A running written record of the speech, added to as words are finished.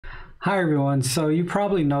Hi everyone, so you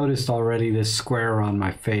probably noticed already this square on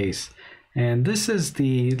my face, and this is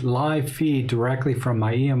the live feed directly from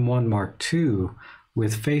my E-M1 Mark II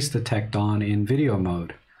with face detect on in video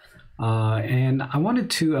mode. And I wanted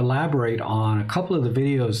to elaborate on a couple of the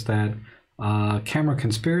videos that Camera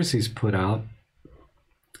Conspiracies put out.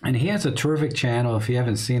 And he has a terrific channel. If you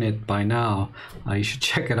haven't seen it by now, you should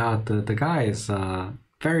check it out. The guy is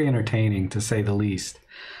very entertaining, to say the least.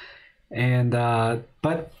 And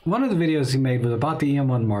but one of the videos he made was about the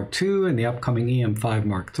E-M1 Mark II and the upcoming E-M5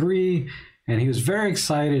 Mark III, and he was very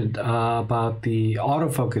excited about the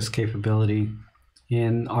autofocus capability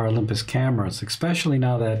in our Olympus cameras, especially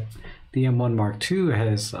now that the E-M1 Mark II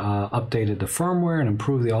has updated the firmware and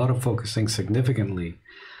improved the autofocusing significantly.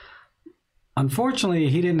 Unfortunately,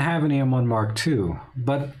 he didn't have an E-M1 Mark II,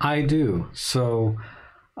 but I do. So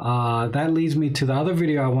that leads me to the other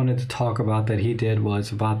video I wanted to talk about that he did,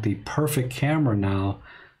 was about the perfect camera now,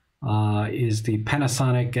 is the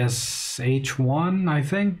Panason S1h, I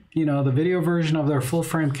think. You know, the video version of their full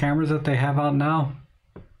frame cameras that they have out now.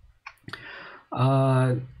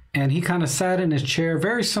 And he kind of sat in his chair,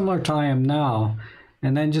 very similar to I am now,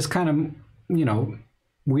 and then just kind of, you know,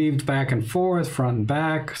 weaved back and forth, front and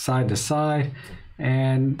back, side to side.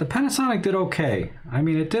 And the Panasonic did okay. I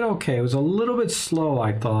mean, it did okay. It was a little bit slow,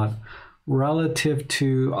 I thought, relative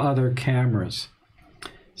to other cameras.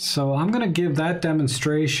 So I'm going to give that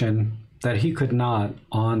demonstration that he could not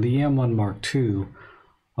on the E-M1 Mark II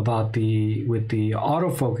about with the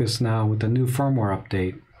autofocus now with the new firmware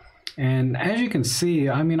update. And as you can see,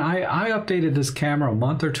 I mean, I updated this camera a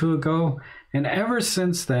month or two ago, and ever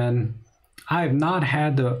since then, I have not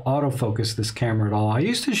had to autofocus this camera at all. I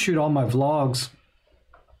used to shoot all my vlogs.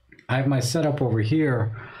 I have my setup over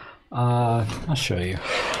here. I'll show you.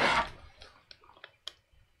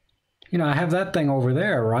 You know, I have that thing over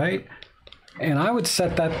there, right? And I would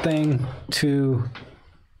set that thing to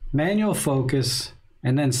manual focus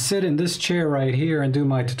and then sit in this chair right here and do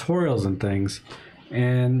my tutorials and things.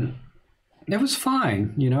 And it was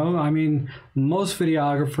fine, you know? I mean, most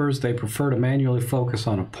videographers, they prefer to manually focus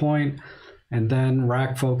on a point and then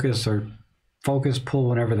rack focus or focus pull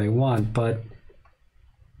whenever they want. But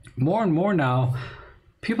more and more now,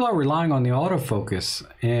 people are relying on the autofocus,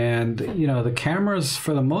 and you know, the cameras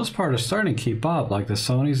for the most part are starting to keep up. Like the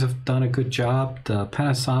Sonys have done a good job. The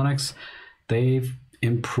Panasonics, they've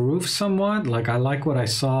improved somewhat. Like I like what I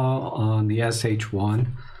saw on the S1h,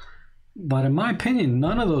 but in my opinion,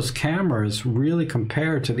 none of those cameras really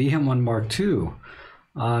compare to the E-M1 Mark II.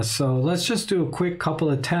 So let's just do a quick couple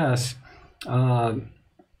of tests.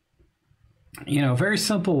 You know, very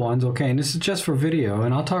simple ones, okay, and this is just for video,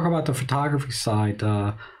 and I'll talk about the photography side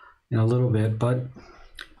in a little bit. But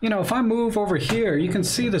you know, if I move over here, you can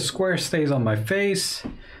see the square stays on my face.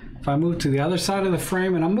 If I move to the other side of the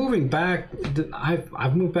frame, and I'm moving back,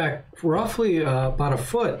 I've moved back roughly about a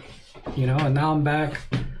foot, you know, and now I'm back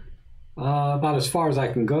about as far as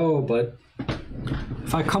I can go. But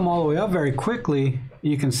if I come all the way up very quickly,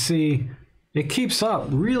 you can see it keeps up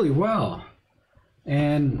really well.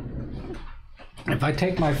 And if I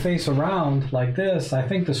take my face around like this, I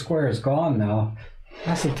think the square is gone now.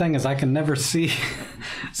 That's the thing, is I can never see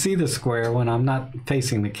the square when I'm not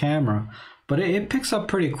facing the camera. But it picks up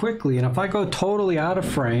pretty quickly. And if I go totally out of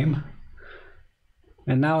frame,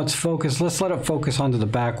 and now it's focused, let's let it focus onto the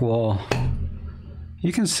back wall.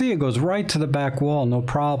 You can see it goes right to the back wall, no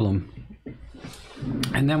problem.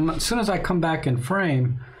 And then as soon as I come back in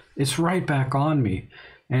frame, it's right back on me.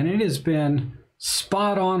 And it has been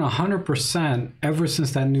spot on 100% ever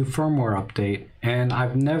since that new firmware update, and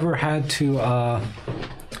I've never had to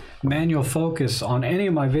manual focus on any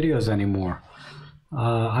of my videos anymore.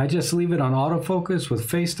 I just leave it on autofocus with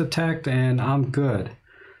face detect and I'm good.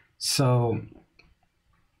 So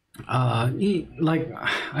like,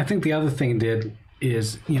 I think the other thing he did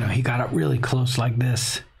is, you know, he got it really close like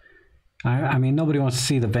this. I mean, nobody wants to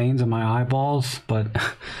see the veins in my eyeballs, but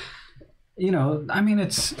you know, I mean,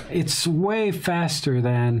 it's way faster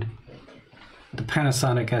than the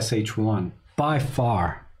Panasonic S1h by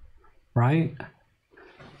far, right?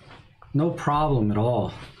 No problem at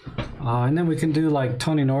all. And then we can do like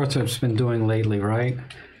Tony Northrop's been doing lately, right?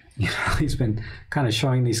 You know, he's been kind of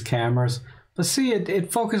showing these cameras. But see,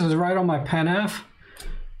 it focuses right on my Pen F,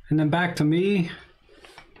 and then back to me,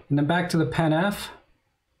 and then back to the Pen F.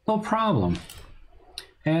 No problem.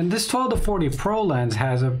 And this 12-40 Pro lens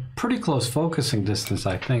has a pretty close focusing distance,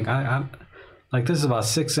 I think. Like this is about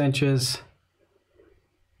 6 inches.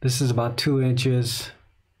 This is about 2 inches.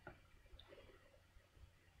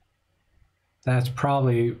 That's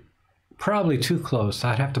probably too close.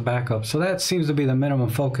 I'd have to back up. So that seems to be the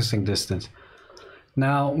minimum focusing distance.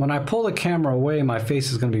 Now, when I pull the camera away, my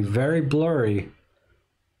face is going to be very blurry,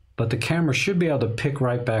 but the camera should be able to pick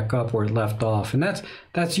right back up where it left off. And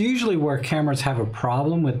that's usually where cameras have a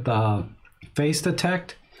problem with face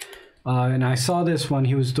detect. And I saw this when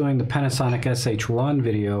he was doing the Panason S1h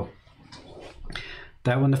video,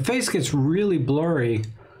 that when the face gets really blurry,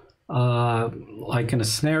 like in a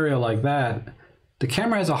scenario like that, the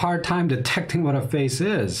camera has a hard time detecting what a face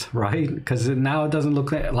is, right? Because now it doesn't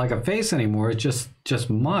look like a face anymore. It's just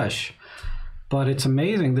mush. But it's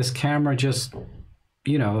amazing. This camera just,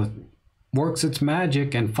 you know, works its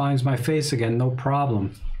magic and finds my face again, no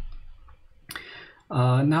problem.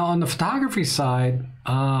 Now on the photography side,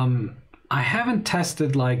 I haven't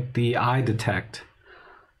tested like the eye detect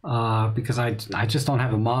because I just don't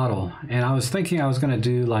have a model. And I was thinking I was going to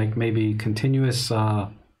do like maybe continuous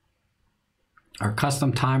or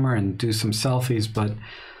custom timer and do some selfies, but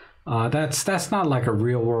that's not like a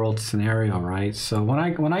real world scenario, right? So when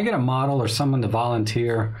I get a model or someone to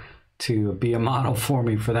volunteer to be a model for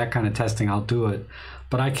me for that kind of testing, I'll do it.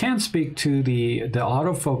 But I can speak to the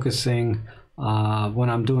autofocusing when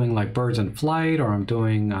I'm doing like birds in flight, or I'm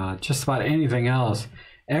doing just about anything else.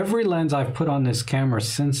 Every lens I've put on this camera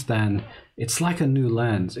since then, it's like a new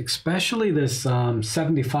lens, especially this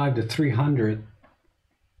 75-300.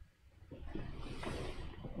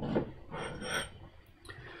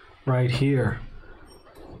 Right here.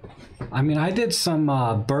 I mean, I did some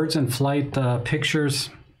birds in flight pictures.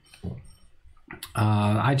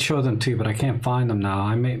 I'd show them to you, but I can't find them now.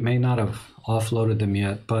 I may not have offloaded them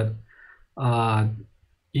yet, but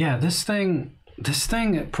yeah, this thing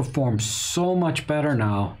it performs so much better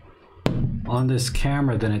now on this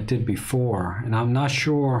camera than it did before, and I'm not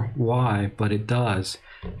sure why, but it does.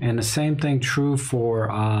 And the same thing true for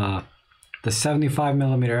the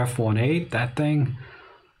 75mm f1.8. That thing,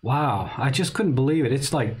 wow, I just couldn't believe it.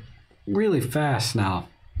 It's like really fast now.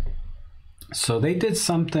 So they did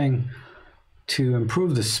something to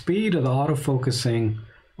improve the speed of the autofocusing,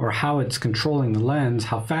 or how it's controlling the lens,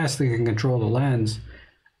 how fast they can control the lens,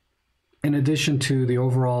 in addition to the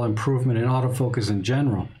overall improvement in autofocus in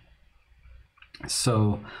general.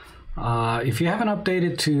 So if you haven't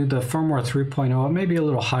updated to the firmware 3.0, it may be a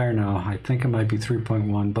little higher now. I think it might be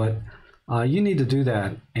 3.1, but you need to do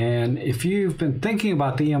that. And if you've been thinking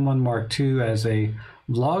about the E-M1 Mark II as a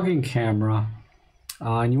vlogging camera,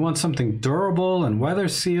 and you want something durable and weather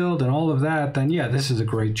sealed and all of that, then yeah, this is a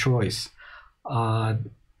great choice.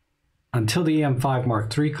 Until the E-M5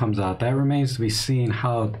 Mark III comes out, that remains to be seen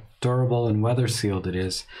how durable and weather sealed it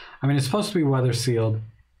is. I mean, it's supposed to be weather sealed,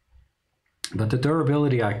 but the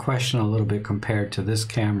durability I question a little bit compared to this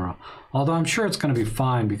camera. Although I'm sure it's going to be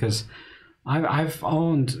fine, because I've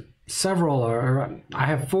owned several, or I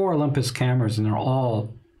have 4 Olympus cameras, and they're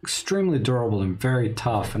all extremely durable and very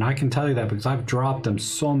tough. And I can tell you that because I've dropped them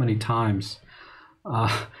so many times,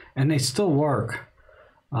 and they still work.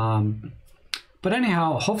 But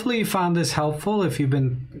anyhow, hopefully you found this helpful. If you've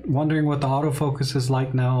been wondering what the autofocus is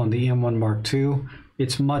like now on the E-M1 Mark II,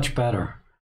 it's much better.